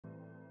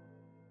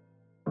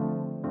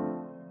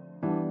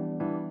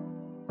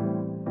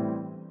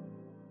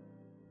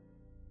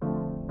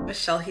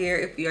Michelle here.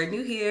 If you are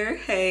new here,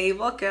 hey,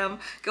 welcome.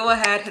 Go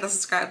ahead, hit the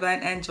subscribe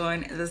button and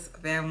join this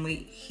family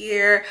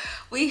here.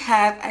 We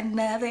have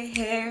another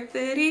hair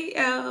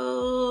video.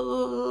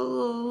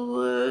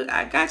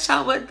 I got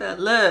y'all with the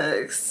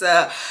looks.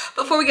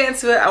 Before we get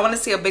into it, I want to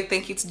say a big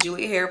thank you to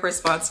Julia Hair for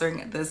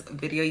sponsoring this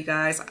video, you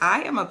guys.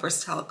 I am a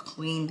versatile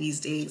queen these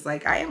days.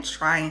 Like, I am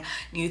trying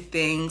new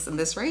things, and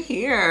this right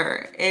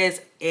here is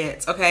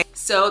it. Okay,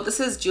 so this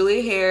is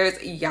Julia Hair's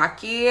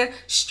Yaki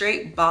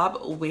Straight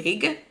Bob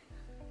Wig.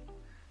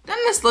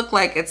 Doesn't this look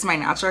like it's my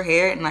natural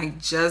hair and I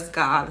just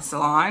got out of the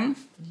salon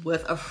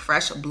with a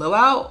fresh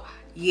blowout?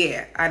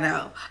 Yeah, I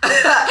know.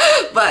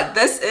 But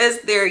this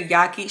is their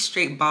Yaki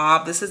Straight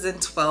Bob. This is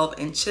in 12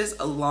 inches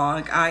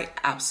long. I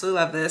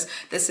absolutely love this.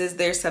 This is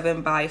their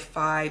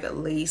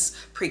 7x5 lace,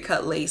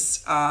 pre-cut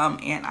lace,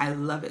 and I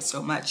love it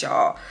so much,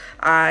 y'all.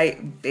 I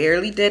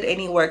barely did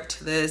any work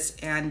to this,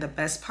 and the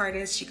best part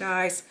is, you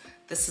guys,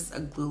 this is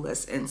a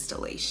glueless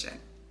installation.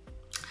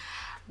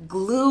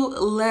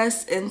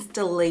 Glueless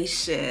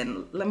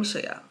installation. Let me show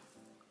y'all.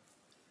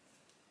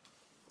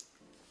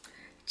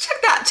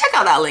 Check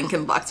out that link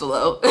in the box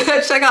below.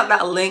 Check out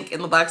that link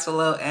in the box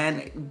below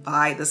and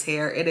buy this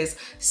hair. It is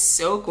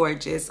so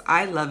gorgeous.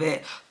 I love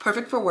it.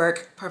 Perfect for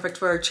work, perfect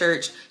for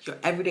church, your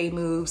everyday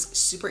moves,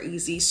 super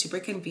easy, super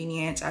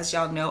convenient. As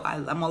y'all know,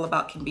 I'm all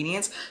about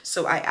convenience,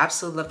 so I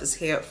absolutely love this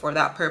hair for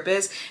that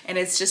purpose. And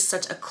it's just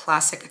such a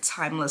classic,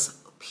 timeless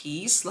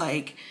piece.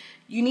 Like,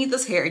 you need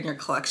this hair in your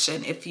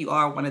collection if you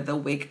are one of the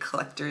wig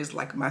collectors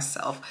like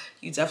myself.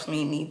 You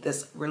definitely need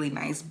this really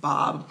nice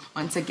bob.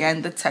 Once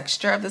again, the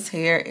texture of this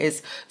hair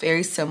is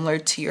very similar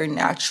to your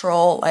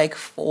natural like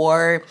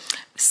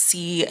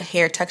 4C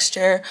hair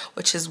texture,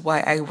 which is why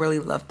I really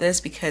love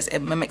this, because it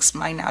mimics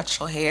my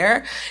natural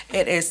hair.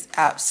 It is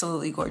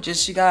absolutely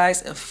gorgeous, you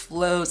guys. It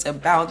flows,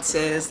 it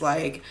bounces,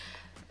 like,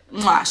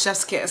 mwah,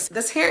 chef's kiss.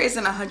 This hair is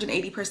in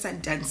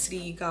 180% density,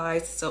 you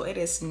guys, so it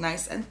is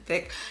nice and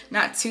thick,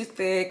 not too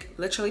thick,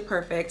 literally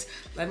perfect.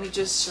 Let me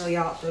just show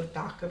y'all the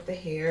back of the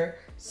hair.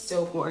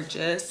 So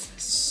gorgeous,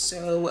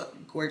 so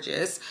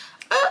gorgeous.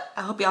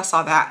 I hope y'all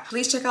saw that.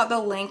 Please check out the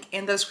link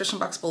in the description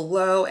box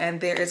below,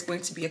 and there is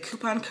going to be a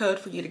coupon code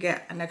for you to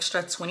get an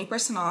extra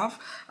 20% off.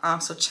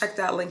 So check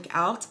that link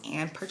out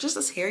and purchase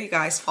this hair, you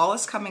guys. Fall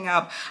is coming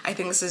up. I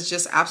think this is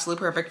just absolutely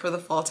perfect for the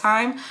fall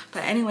time.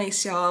 But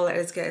anyways, y'all, let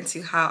us get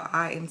into how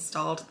I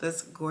installed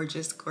this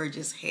gorgeous,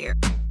 gorgeous hair.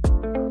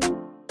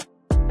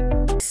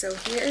 So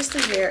here is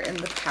the hair in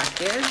the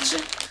package.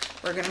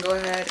 We're gonna go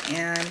ahead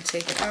and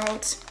take it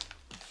out.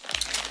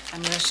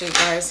 I'm gonna show you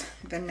guys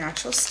the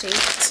natural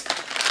state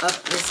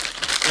of this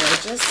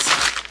gorgeous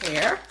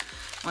hair.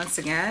 Once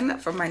again,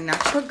 for my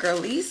natural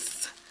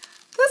girlies,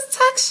 this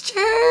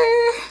texture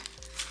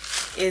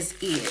is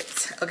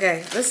it.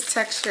 Okay, this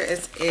texture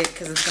is it,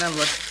 because it's gonna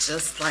look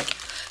just like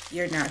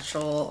your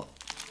natural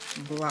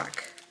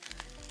black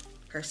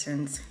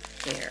person's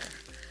hair.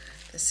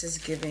 This is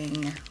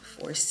giving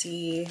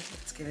 4C,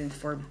 it's giving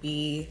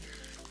 4B,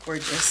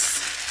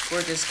 gorgeous,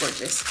 gorgeous,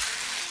 gorgeous.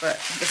 But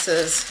this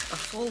is a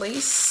full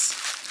lace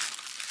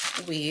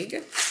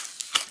wig.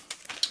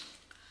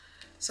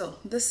 So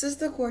this is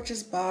the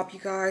gorgeous bob, you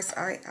guys.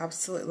 I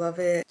absolutely love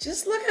it.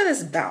 Just look at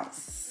this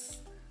bounce.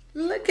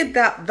 Look at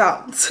that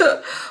bounce.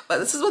 But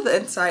this is what the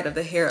inside of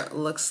the hair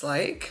looks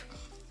like.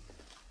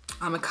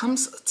 It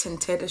comes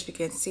tinted, as you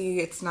can see.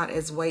 It's not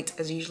as white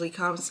as it usually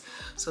comes,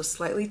 so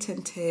slightly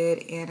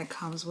tinted, and it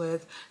comes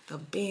with the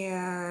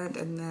band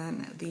and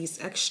then these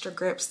extra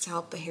grips to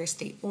help the hair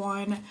stay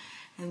on.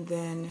 And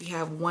then you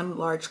have one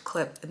large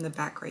clip in the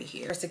back right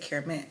here for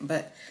securement.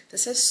 But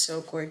this is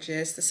so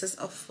gorgeous. This is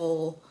a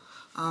full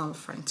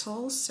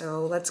frontal,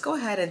 so let's go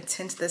ahead and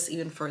tint this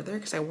even further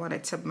because I want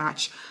it to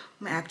match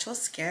my actual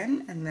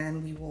skin, and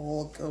then we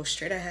will go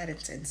straight ahead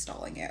into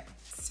installing it.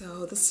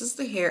 So this is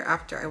the hair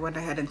after I went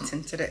ahead and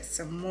tinted it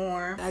some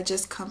more. I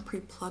just come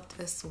pre-plucked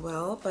as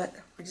well, but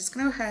we're just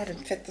gonna go ahead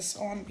and fit this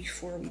on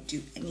before we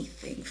do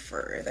anything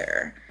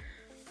further.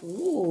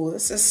 Ooh,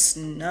 this is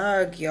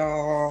snug,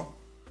 y'all.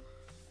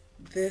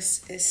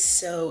 This is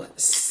so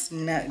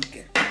snug.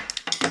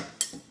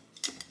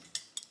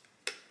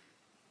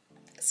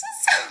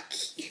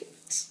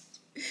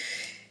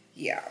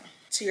 Yeah,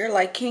 to your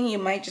liking, you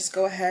might just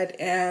go ahead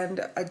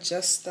and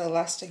adjust the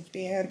elastic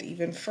band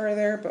even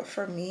further, but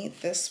for me,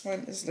 this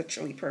one is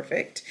literally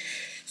perfect.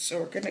 So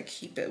we're gonna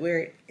keep it where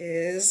it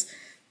is.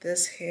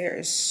 This hair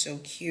is so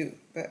cute,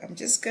 but I'm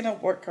just gonna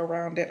work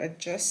around it,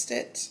 adjust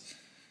it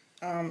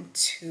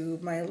to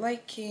my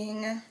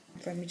liking.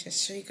 Let me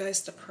just show you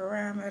guys the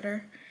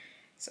parameter.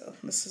 So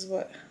this is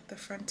what the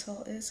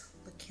frontal is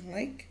looking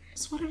like.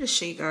 Just wanted to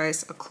show you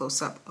guys a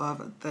close-up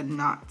of the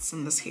knots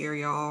in this hair,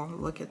 y'all.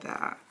 Look at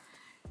that.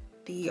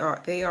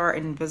 They are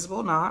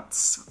invisible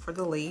knots for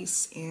the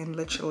lace, and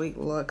literally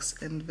looks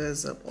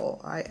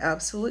invisible. I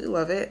absolutely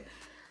love it.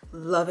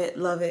 Love it,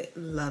 love it,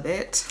 love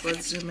it.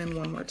 Let's zoom in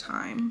one more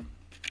time.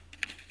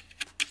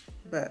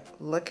 But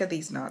look at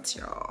these knots,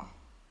 y'all.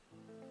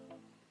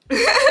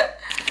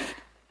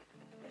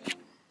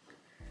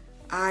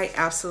 I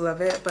absolutely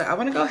love it, but I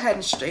want to go ahead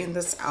and straighten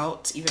this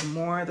out even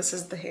more. This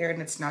is the hair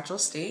in its natural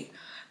state,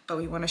 but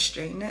we want to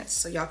straighten it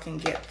so y'all can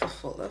get the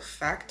full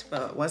effect.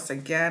 But once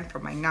again, for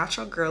my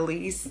natural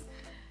girlies,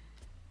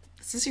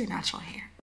 this is your natural hair.